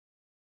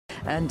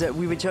And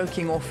we were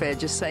joking off air,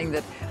 just saying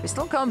that we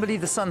still can't believe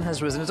the sun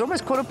has risen. It's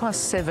almost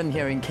 7:15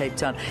 here in Cape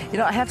Town. You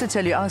know, I have to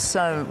tell you, I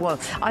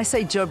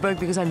say Joburg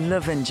because I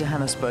live in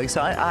Johannesburg,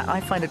 so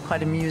I find it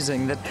quite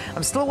amusing that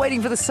I'm still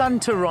waiting for the sun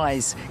to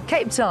rise.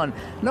 Cape Town,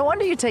 no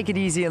wonder you take it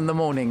easy in the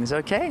mornings,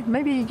 okay?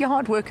 Maybe your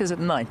hard work is at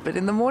night, but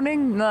in the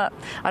morning, nah,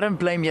 I don't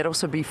blame you. I'd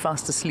also be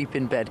fast asleep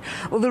in bed.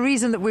 Well, the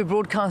reason that we're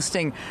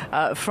broadcasting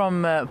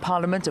from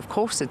Parliament, of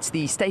course, it's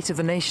the State of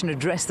the Nation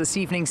address this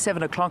evening,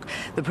 7 o'clock.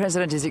 The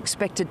President is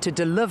expected to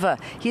deliver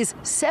his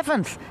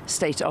 7th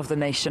State of the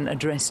Nation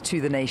address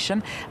to the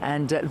nation,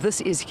 and this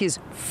is his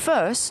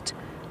first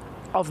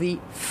of the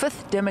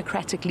 5th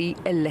democratically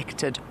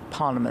elected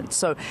Parliament.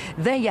 So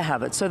there you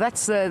have it. So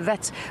that's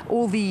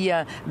all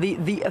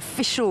the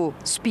official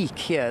speak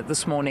here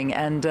this morning,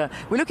 and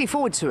we're looking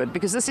forward to it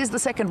because this is the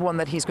second one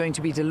that he's going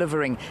to be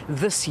delivering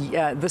this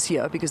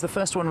year, because the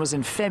first one was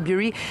in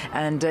February,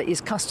 and is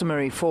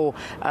customary for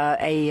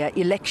a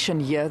election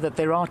year that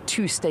there are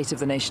 2 State of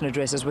the Nation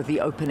addresses with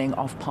the opening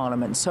of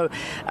Parliament. So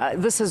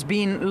this has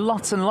been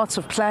lots and lots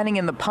of planning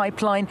in the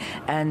pipeline,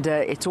 and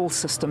it's all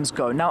systems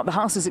go. Now the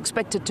House is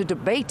expected to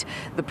debate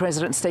the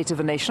President's State of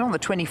the Nation on the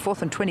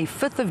 24th and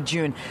 25th of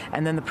June,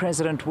 and then the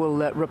President will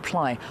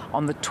reply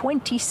on the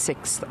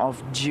 26th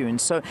of June.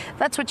 So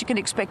that's what you can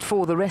expect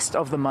for the rest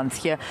of the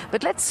month here.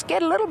 But let's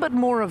get a little bit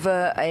more of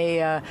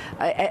a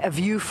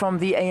view from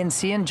the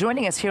ANC. And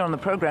joining us here on the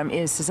program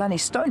is Sizani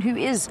Stone, who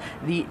is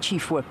the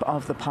Chief Whip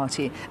of the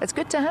party. It's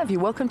good to have you.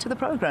 Welcome to the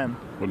program.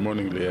 Good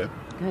morning, Leah.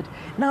 Good.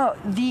 Now,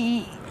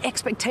 the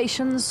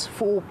expectations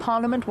for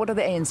Parliament, what are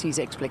the ANC's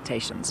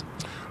expectations?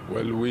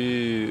 Well,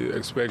 we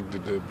expect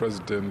the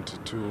President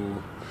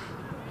to,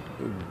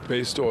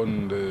 based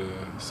on the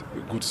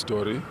good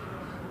story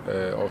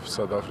of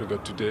South Africa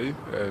today,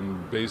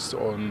 and based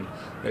on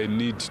a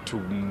need to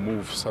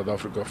move South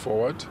Africa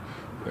forward,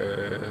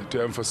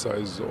 to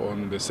emphasize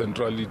on the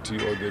centrality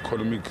of the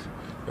economic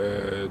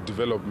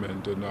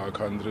development in our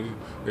country,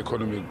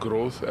 economic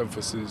growth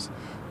emphasis,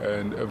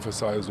 and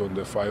emphasize on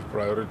the 5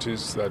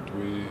 priorities that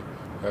we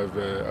have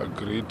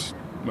agreed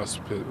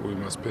we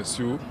must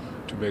pursue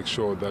to make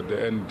sure that the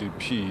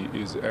NDP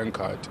is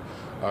anchored,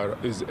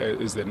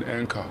 is an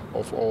anchor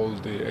of all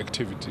the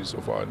activities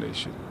of our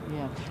nation.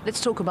 Yeah. Let's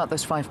talk about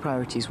those 5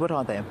 priorities. What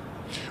are they?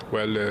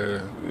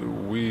 Well,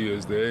 we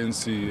as the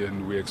ANC,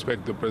 and we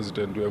expect the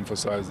President to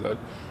emphasize that,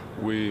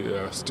 we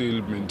are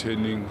still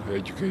maintaining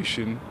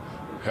education,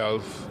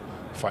 health,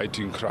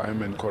 fighting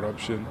crime and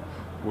corruption.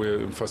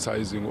 We're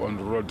emphasizing on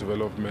rural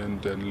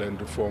development and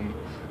land reform,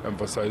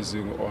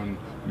 emphasizing on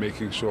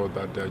making sure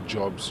that there are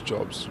jobs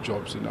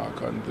in our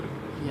country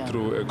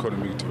through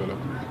economic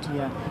development.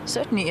 Yeah,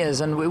 certainly is.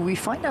 And we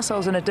find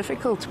ourselves in a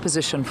difficult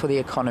position for the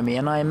economy.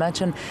 And I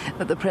imagine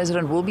that the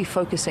President will be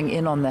focusing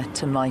in on that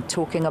tonight,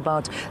 talking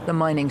about the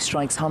mining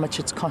strikes, how much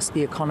it's cost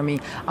the economy,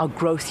 our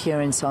growth here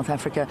in South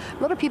Africa.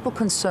 A lot of people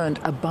concerned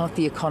about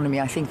the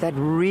economy. I think that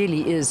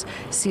really is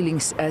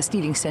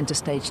stealing center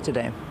stage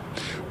today.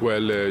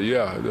 Well,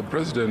 the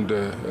President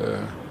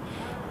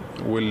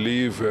will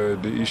leave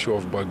the issue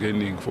of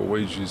bargaining for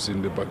wages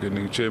in the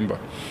bargaining chamber,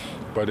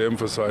 but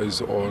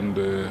emphasize on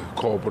the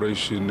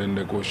cooperation and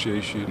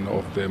negotiation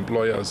of the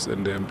employers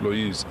and the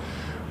employees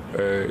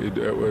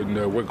in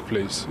the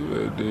workplace.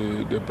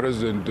 The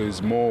President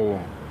is more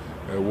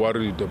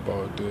worried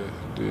about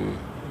the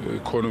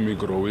economy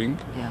growing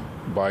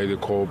by the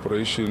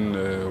cooperation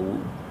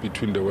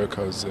between the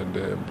workers and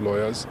the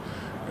employers.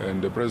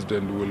 And the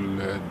President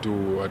will do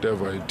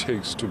whatever it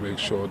takes to make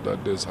sure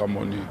that there's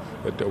harmony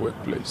at the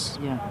workplace.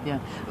 Yeah.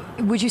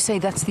 Would you say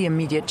that's the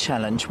immediate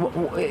challenge?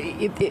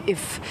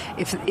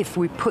 If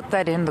we put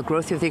that in, the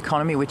growth of the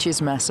economy, which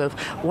is massive,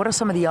 what are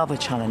some of the other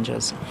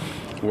challenges?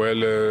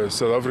 Well,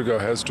 South Africa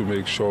has to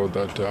make sure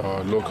that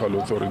our local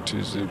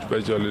authorities,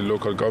 especially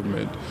local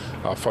government,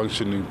 are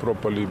functioning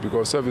properly,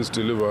 because service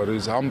delivery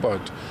is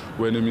hampered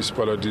when the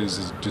municipality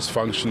is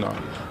dysfunctional,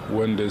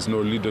 when there's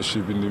no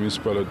leadership in the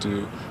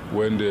municipality,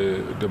 when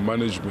the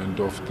management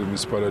of the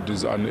municipality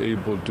is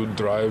unable to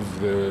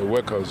drive the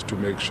workers to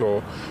make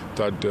sure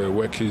that the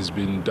work is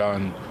being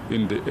done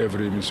in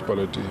every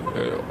municipality.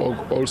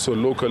 Also,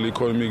 local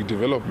economic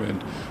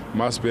development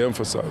must be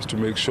emphasized to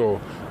make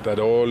sure that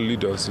all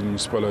leaders in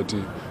municipality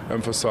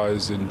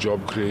emphasize in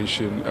job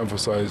creation,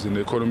 emphasize in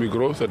economic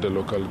growth at the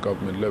local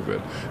government level,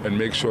 and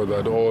make sure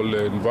that all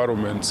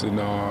environments in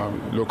our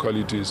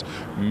localities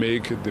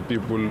make the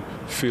people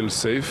feel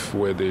safe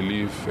where they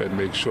live, and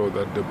make sure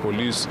that the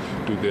police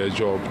do their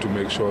job to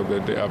make sure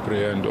that they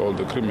apprehend all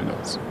the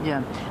criminals.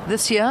 Yeah.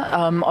 This year,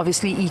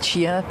 obviously each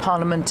year,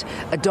 Parliament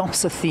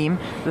adopts a theme.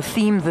 The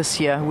theme this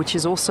year, which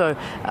is also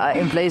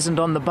emblazoned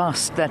on the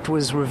bust that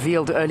was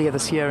revealed earlier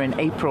this year in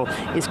April,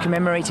 is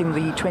commemorating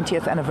the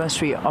 20th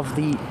anniversary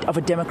of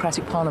a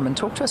democratic parliament.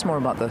 Talk to us more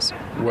about this.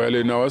 Well,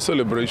 in our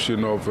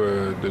celebration of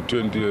the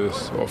 20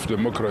 years of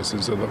democracy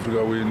in South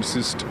Africa, we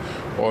insist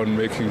on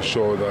making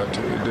sure that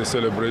the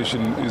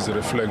celebration is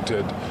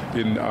reflected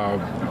in our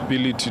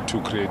ability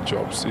to create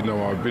jobs, in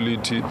our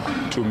ability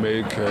to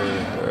make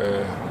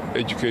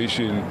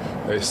education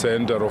a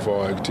center of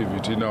our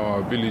activity, in our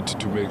ability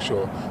to make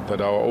sure that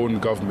our own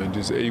government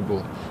is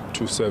able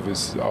to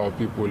service our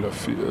people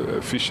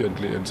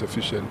efficiently and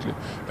sufficiently,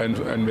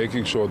 and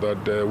making sure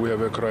that we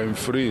have a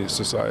crime-free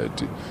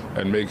society,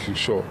 and making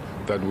sure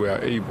that we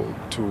are able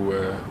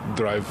to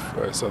drive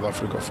South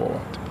Africa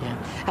forward. Yeah.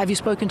 Have you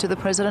spoken to the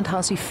president?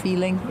 How's he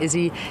feeling? Is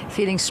he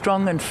feeling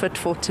strong and fit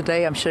for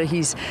today? I'm sure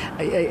he's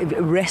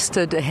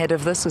rested ahead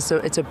of this, so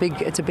it's a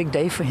big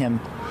day for him.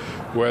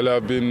 Well,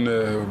 I've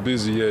been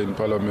busy here in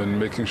Parliament,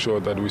 making sure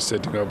that we're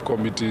setting up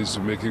committees,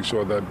 making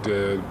sure that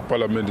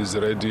Parliament is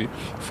ready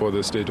for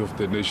the State of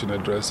the Nation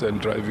address, and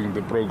driving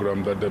the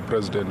program that the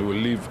President will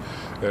leave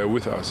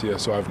with us here.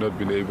 So I've not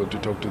been able to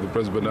talk to the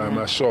President, but I'm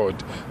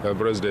assured the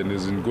President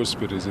is in good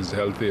spirits, is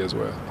healthy as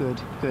well.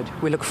 Good,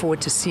 good. We look forward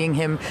to seeing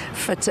him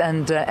fit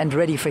and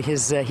ready for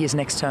his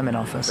next term in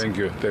office. Thank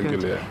you. Thank you,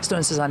 Leah.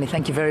 Stone Sizani,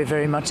 thank you very,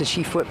 very much. The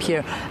Chief Whip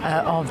here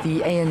of the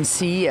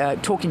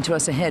ANC, talking to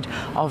us ahead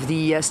of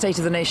the State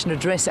of the Nation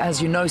address. As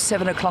you know,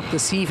 7 o'clock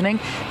this evening,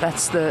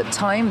 that's the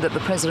time that the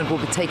President will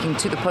be taking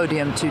to the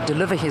podium to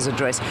deliver his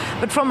address.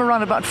 But from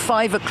around about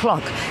 5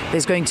 o'clock,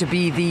 there's going to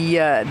be the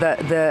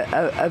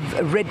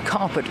red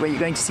carpet where you're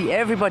going to see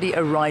everybody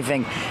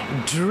arriving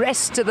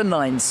dressed to the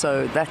nines.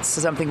 So that's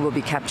something we'll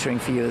be capturing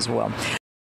for you as well.